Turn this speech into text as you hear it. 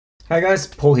Hi guys,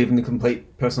 Paul here from the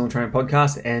Complete Personal Trainer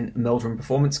Podcast and Meldrum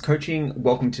Performance Coaching.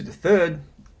 Welcome to the third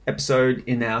episode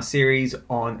in our series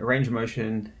on range of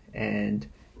motion and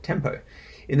tempo.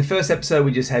 In the first episode,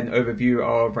 we just had an overview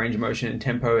of range of motion and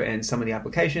tempo and some of the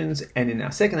applications. And in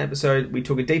our second episode, we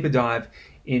took a deeper dive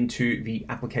into the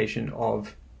application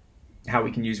of how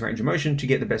we can use range of motion to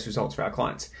get the best results for our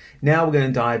clients. Now we're going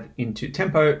to dive into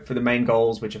tempo for the main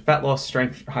goals, which are fat loss,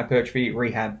 strength, hypertrophy,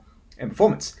 rehab, and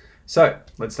performance. So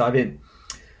let's dive in.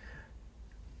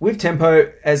 With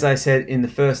tempo, as I said in the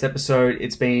first episode,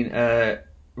 it's a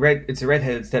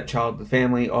redheaded stepchild of the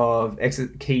family of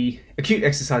key acute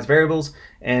exercise variables,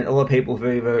 and a lot of people have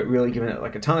either really given it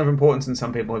like a ton of importance and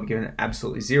some people have given it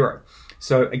absolutely zero.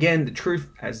 So again, the truth,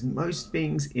 as most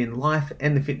things in life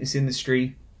and the fitness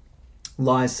industry,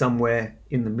 lies somewhere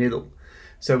in the middle.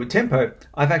 So with tempo,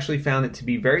 I've actually found it to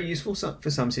be very useful for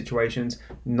some situations,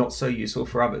 not so useful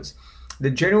for others. The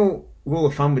general rule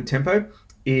of thumb with tempo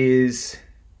is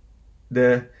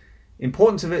the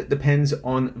importance of it depends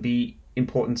on the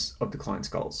importance of the client's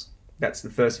goals. That's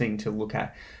the first thing to look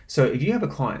at. So if you have a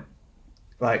client,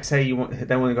 like say they want to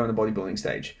go on the bodybuilding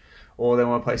stage, or they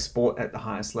want to play sport at the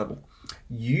highest level,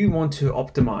 you want to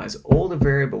optimize all the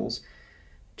variables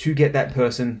to get that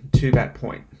person to that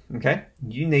point, okay?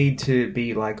 You need to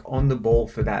be like on the ball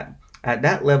for that. At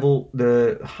that level,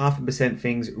 the 0.5%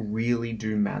 things really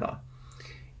do matter.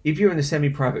 If you're in a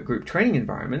semi-private group training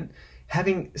environment,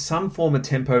 having some form of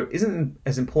tempo isn't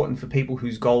as important for people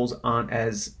whose goals aren't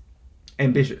as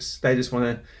ambitious. They just want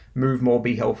to move more,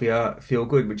 be healthier, feel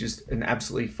good, which is an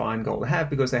absolutely fine goal to have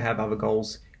because they have other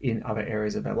goals in other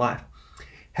areas of their life.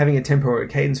 Having a tempo or a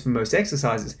cadence for most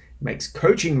exercises makes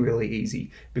coaching really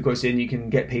easy because then you can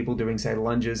get people doing, say,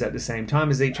 lunges at the same time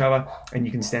as each other, and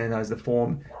you can standardize the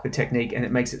form, the technique, and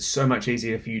it makes it so much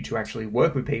easier for you to actually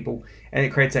work with people, and it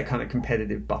creates that kind of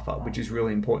competitive buffer, which is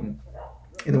really important.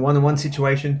 In the one-on-one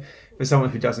situation, for someone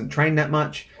who doesn't train that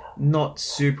much, not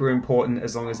super important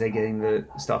as long as they're getting the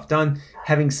stuff done.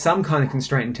 Having some kind of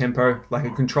constraint in tempo, like a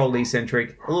controlled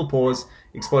eccentric, a little pause,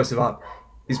 explosive up,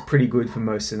 is pretty good for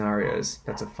most scenarios.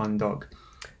 That's a fun dog.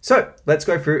 So let's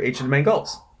go through each of the main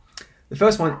goals. The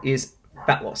first one is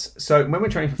fat loss. So when we're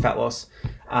training for fat loss,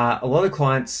 a lot of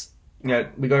clients, we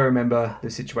got to remember the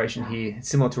situation here. It's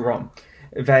similar to R.O.M.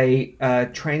 They are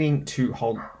training to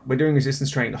hold. We're doing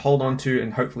resistance training to hold on to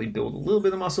and hopefully build a little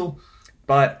bit of muscle,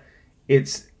 but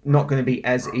it's not going to be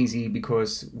as easy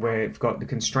because we've got the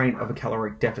constraint of a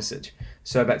caloric deficit.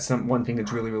 So that's one thing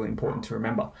that's really, really important to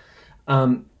remember.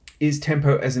 Is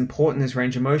tempo as important as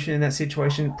range of motion in that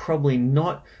situation? Probably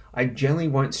not. I generally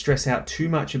won't stress out too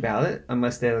much about it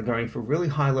unless they're going for really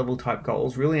high level type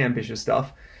goals, really ambitious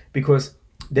stuff, because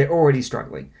they're already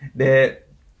struggling. They're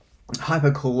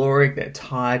hypercaloric, they're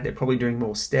tired, they're probably doing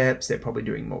more steps, they're probably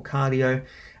doing more cardio.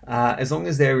 As long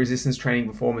as their resistance training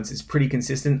performance is pretty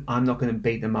consistent, I'm not going to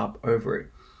beat them up over it.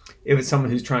 If it's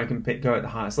someone who's trying to go at the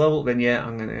highest level, then yeah,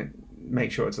 I'm going to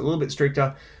make sure it's a little bit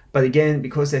stricter. But again,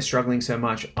 because they're struggling so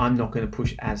much, I'm not going to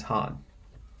push as hard.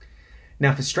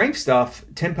 Now for strength stuff,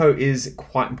 tempo is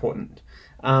quite important.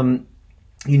 You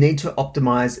need to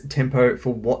optimize tempo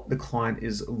for what the client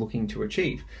is looking to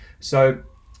achieve. So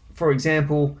for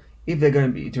example, if they're going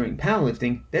to be doing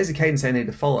powerlifting, there's a cadence they need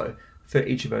to follow for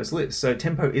each of those lifts. So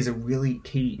tempo is a really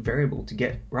key variable to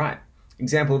get right.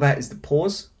 Example of that is the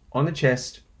pause on the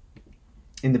chest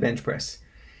in the bench press.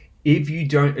 If you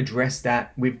don't address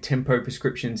that with tempo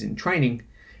prescriptions in training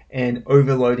and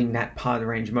overloading that part of the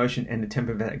range of motion and the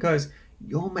tempo that it goes,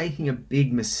 you're making a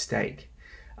big mistake.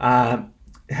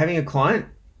 Having a client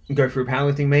go through a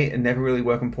powerlifting meet and never really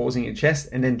work on pausing your chest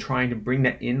and then trying to bring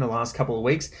that in the last couple of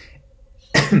weeks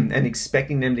and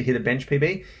expecting them to hit a bench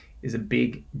PB is a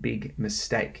big, big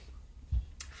mistake.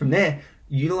 From there,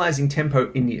 utilizing tempo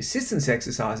in the assistance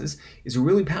exercises is a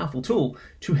really powerful tool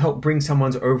to help bring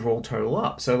someone's overall total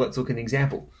up. So let's look at an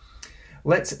example.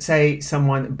 Let's say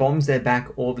someone bombs their back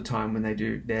all the time when they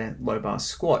do their low bar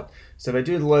squat. So they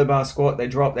do the low bar squat, they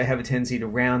drop, they have a tendency to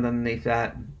round underneath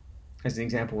that. As an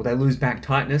example, they lose back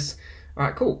tightness. All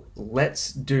right, cool.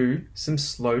 Let's do some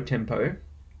slow tempo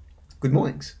good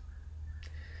mornings.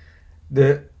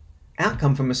 The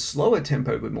outcome from a slower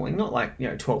tempo good morning, not like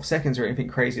 12 seconds or anything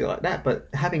crazy like that, but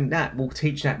having that will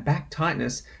teach that back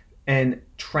tightness and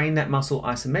train that muscle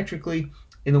isometrically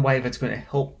in a way that's going to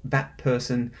help that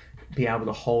person be able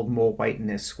to hold more weight in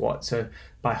their squat. So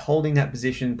by holding that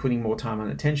position, putting more time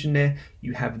and attention there,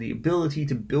 you have the ability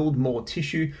to build more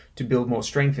tissue, to build more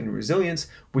strength and resilience,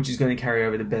 which is going to carry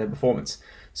over to better performance.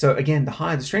 So again, the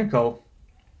higher the strength goal,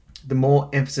 the more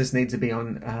emphasis needs to be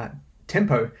on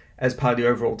tempo as part of the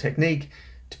overall technique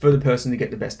for the person to get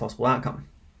the best possible outcome.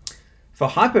 For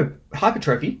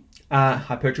hypertrophy,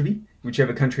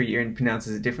 whichever country you're in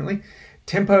pronounces it differently.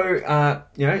 Tempo,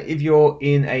 if you're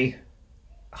in a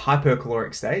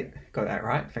hypercaloric state, got that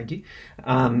right, thank you.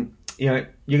 You're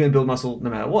going to build muscle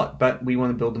no matter what, but we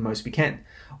want to build the most we can.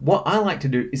 What I like to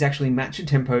do is actually match the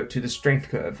tempo to the strength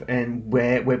curve and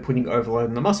where we're putting overload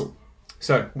on the muscle.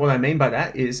 So what I mean by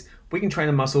that is we can train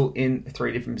a muscle in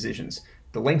 3 different positions.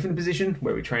 The lengthened position,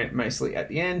 where we train it mostly at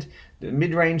the end, the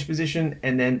mid-range position,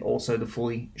 and then also the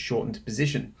fully shortened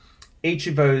position. Each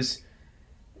of those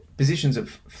positions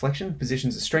of flexion,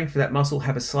 positions of strength for that muscle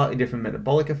have a slightly different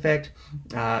metabolic effect.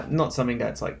 Not something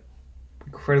that's like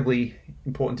incredibly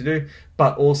important to do,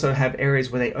 but also have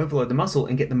areas where they overload the muscle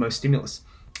and get the most stimulus.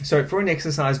 So for an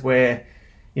exercise where,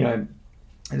 the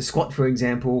squat, for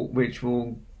example, which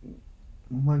we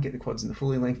won't get the quads in the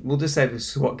fully length. We'll just say the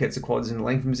squat gets the quads in the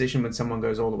lengthened position when someone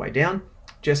goes all the way down,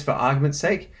 just for argument's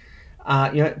sake.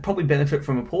 Probably benefit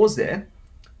from a pause there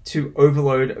to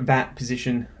overload that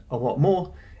position a lot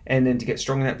more, and then to get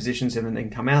strong in that position so then they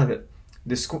can come out of it.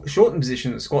 The shortened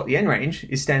position, the squat, the end range,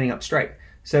 is standing up straight.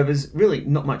 So there's really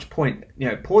not much point,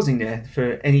 pausing there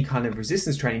for any kind of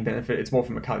resistance training benefit. It's more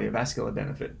from a cardiovascular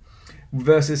benefit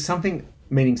versus something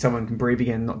meaning someone can breathe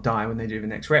again and not die when they do the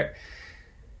next rep.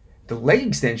 The leg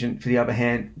extension, for the other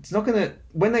hand, it's not going to,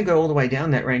 when they go all the way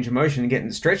down that range of motion and get in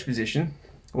the stretch position,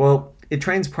 well, it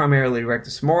trains primarily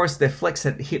rectus femoris. They're flexed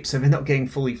at the hip, so they're not getting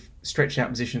fully stretched out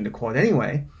position in the quad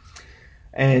anyway.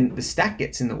 And the stack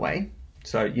gets in the way,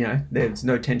 so, there's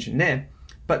no tension there.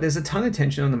 But there's a ton of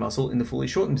tension on the muscle in the fully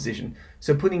shortened position.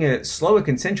 So putting a slower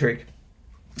concentric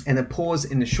and a pause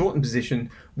in the shortened position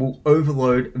will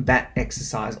overload that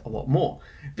exercise a lot more.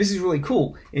 This is really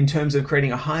cool in terms of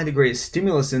creating a high degree of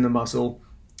stimulus in the muscle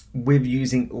with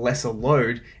using lesser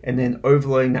load and then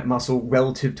overloading that muscle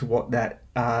relative to what that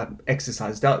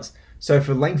exercise does. So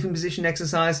for lengthened position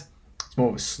exercise, it's more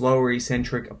of a slower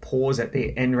eccentric, a pause at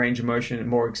the end range of motion, and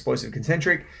more explosive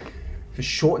concentric. For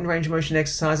shortened range of motion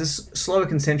exercises, slower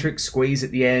concentric, squeeze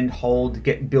at the end, hold,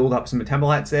 build up some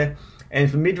metabolites there. And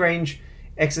for mid-range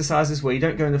exercises where you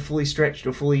don't go in the fully stretched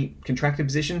or fully contracted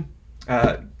position,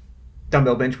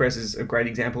 dumbbell bench press is a great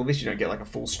example of this. You don't get like a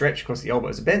full stretch because the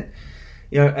elbows are bent.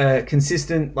 A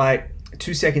consistent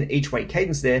 2-second each weight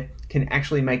cadence there can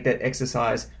actually make that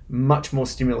exercise much more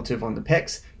stimulative on the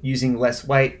pecs using less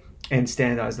weight and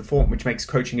standardize the form, which makes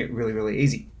coaching it really, really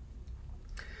easy.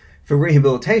 For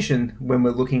rehabilitation, when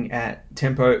we're looking at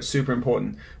tempo, super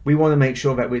important. We want to make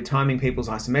sure that we're timing people's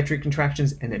isometric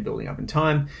contractions and they're building up in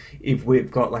time. If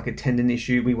we've got like a tendon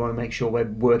issue, we want to make sure we're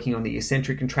working on the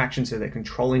eccentric contraction so they're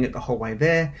controlling it the whole way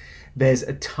there. There's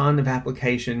a ton of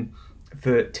application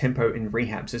for tempo in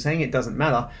rehab. So saying it doesn't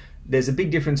matter, there's a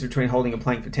big difference between holding a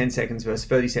plank for 10 seconds versus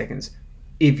 30 seconds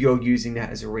if you're using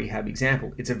that as a rehab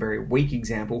example. It's a very weak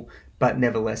example, but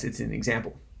nevertheless, it's an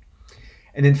example.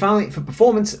 And then finally, for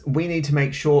performance, we need to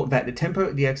make sure that the tempo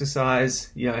of the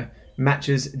exercise,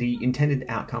 matches the intended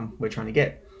outcome we're trying to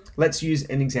get. Let's use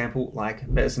an example like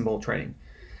medicine ball training.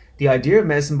 The idea of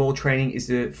medicine ball training is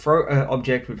to throw an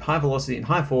object with high velocity and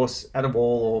high force at a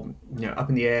wall or up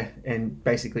in the air and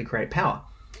basically create power.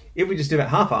 If we just do that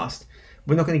half-assed,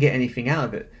 we're not going to get anything out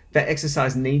of it. That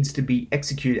exercise needs to be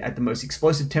executed at the most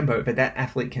explosive tempo that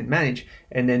athlete can manage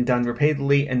and then done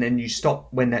repeatedly, and then you stop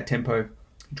when that tempo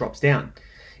drops down.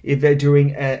 If they're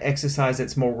doing an exercise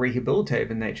that's more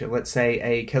rehabilitative in nature, let's say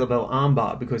a kettlebell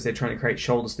armbar because they're trying to create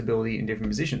shoulder stability in different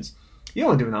positions, you don't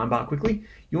want to do an armbar quickly.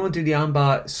 You want to do the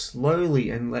armbar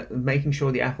slowly and making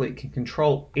sure the athlete can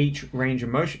control each range of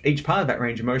motion, each part of that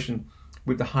range of motion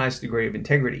with the highest degree of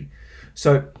integrity.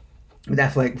 So with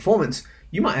athletic performance,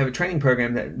 you might have a training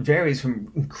program that varies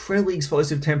from incredibly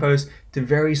explosive tempos to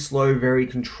very slow, very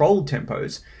controlled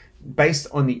tempos, based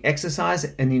on the exercise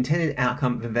and the intended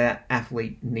outcome that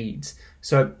athlete needs.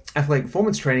 So athletic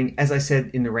performance training, as I said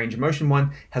in the range of motion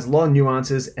one, has a lot of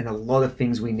nuances and a lot of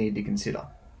things we need to consider.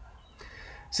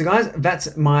 So guys,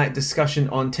 that's my discussion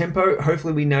on tempo.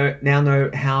 Hopefully we now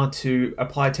know how to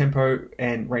apply tempo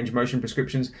and range of motion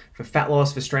prescriptions for fat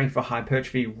loss, for strength, for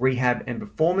hypertrophy, rehab, and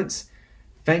performance.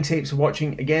 Thanks heaps for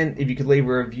watching. Again, if you could leave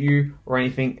a review or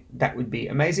anything, that would be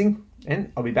amazing.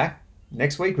 And I'll be back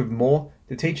next week with more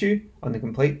to teach you on the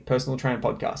Complete Personal Trainer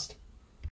podcast.